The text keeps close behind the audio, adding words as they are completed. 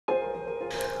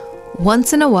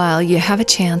Once in a while, you have a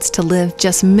chance to live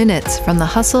just minutes from the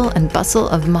hustle and bustle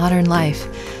of modern life,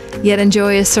 yet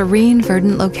enjoy a serene,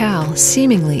 verdant locale,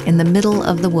 seemingly in the middle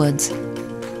of the woods.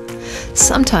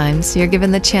 Sometimes you're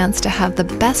given the chance to have the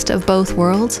best of both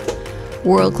worlds,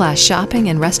 world-class shopping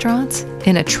and restaurants,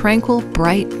 in a tranquil,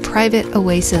 bright, private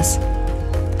oasis.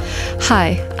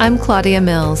 Hi, I'm Claudia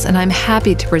Mills, and I'm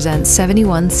happy to present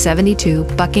 7172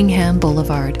 Buckingham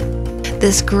Blvd.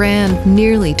 This grand,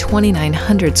 nearly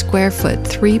 2,900 square foot,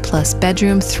 3+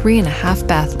 bedroom, 3.5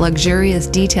 bath luxurious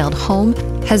detailed home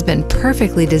has been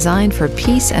perfectly designed for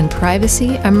peace and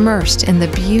privacy, immersed in the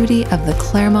beauty of the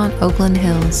Claremont Oakland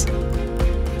Hills.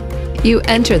 You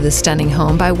enter the stunning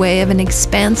home by way of an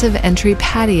expansive entry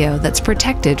patio that's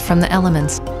protected from the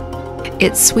elements.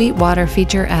 Its sweet water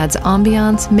feature adds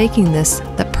ambiance, making this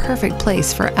the perfect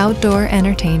place for outdoor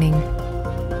entertaining.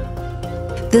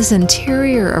 This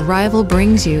interior arrival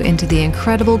brings you into the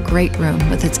incredible great room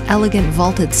with its elegant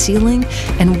vaulted ceiling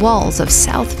and walls of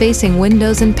south-facing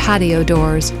windows and patio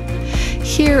doors.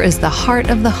 Here is the heart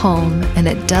of the home, and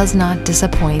it does not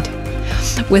disappoint.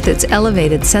 With its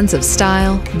elevated sense of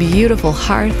style, beautiful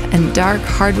hearth, and dark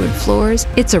hardwood floors,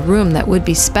 it's a room that would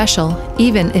be special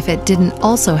even if it didn't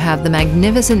also have the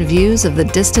magnificent views of the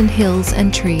distant hills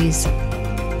and trees.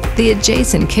 The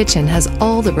adjacent kitchen has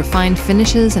all the refined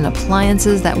finishes and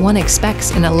appliances that one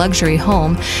expects in a luxury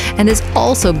home, and is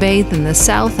also bathed in the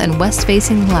south and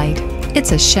west-facing light.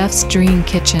 It's a chef's dream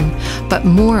kitchen, but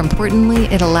more importantly,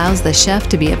 it allows the chef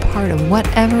to be a part of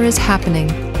whatever is happening.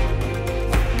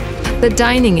 The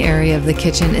dining area of the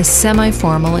kitchen is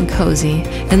semi-formal and cozy,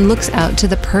 and looks out to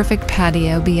the perfect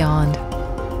patio beyond.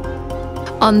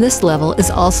 On this level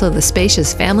is also the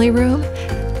spacious family room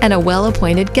and a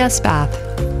well-appointed guest bath.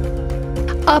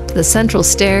 Up the central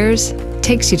stairs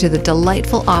takes you to the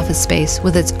delightful office space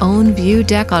with its own view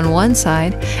deck on one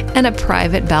side and a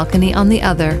private balcony on the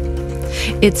other.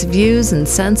 Its views and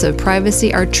sense of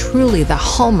privacy are truly the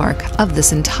hallmark of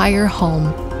this entire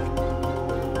home.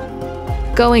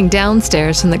 Going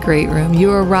downstairs from the great room,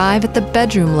 you arrive at the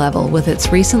bedroom level with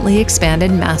its recently expanded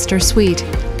master suite.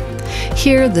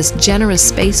 Here, this generous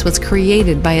space was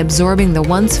created by absorbing the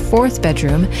once fourth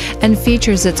bedroom and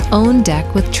features its own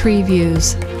deck with tree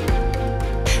views.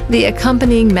 The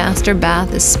accompanying master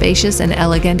bath is spacious and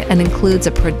elegant and includes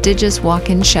a prodigious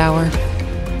walk-in shower.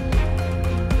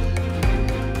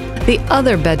 The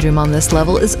other bedroom on this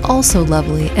level is also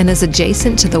lovely and is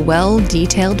adjacent to the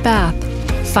well-detailed bath.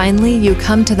 Finally, you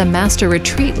come to the master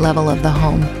retreat level of the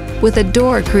home. With a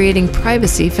door creating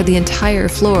privacy for the entire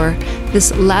floor,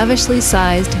 this lavishly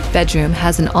sized bedroom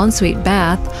has an ensuite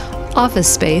bath,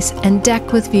 office space, and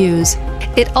deck with views.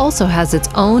 It also has its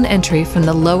own entry from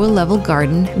the lower level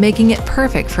garden, making it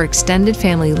perfect for extended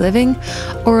family living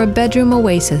or a bedroom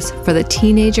oasis for the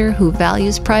teenager who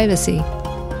values privacy.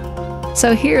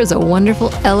 So here's a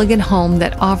wonderful, elegant home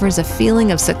that offers a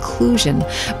feeling of seclusion,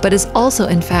 but is also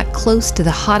in fact close to the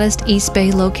hottest East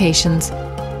Bay locations.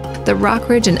 The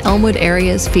Rockridge and Elmwood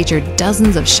areas feature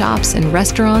dozens of shops and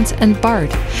restaurants and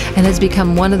BART, and has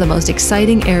become one of the most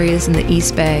exciting areas in the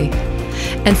East Bay.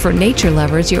 And for nature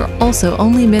lovers, you're also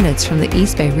only minutes from the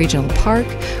East Bay Regional Park,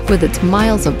 with its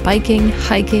miles of biking,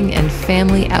 hiking, and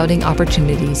family outing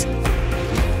opportunities.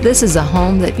 This is a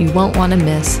home that you won't want to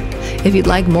miss. If you'd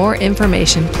like more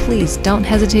information, please don't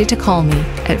hesitate to call me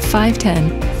at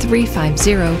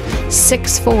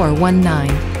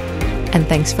 510-350-6419. And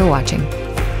thanks for watching.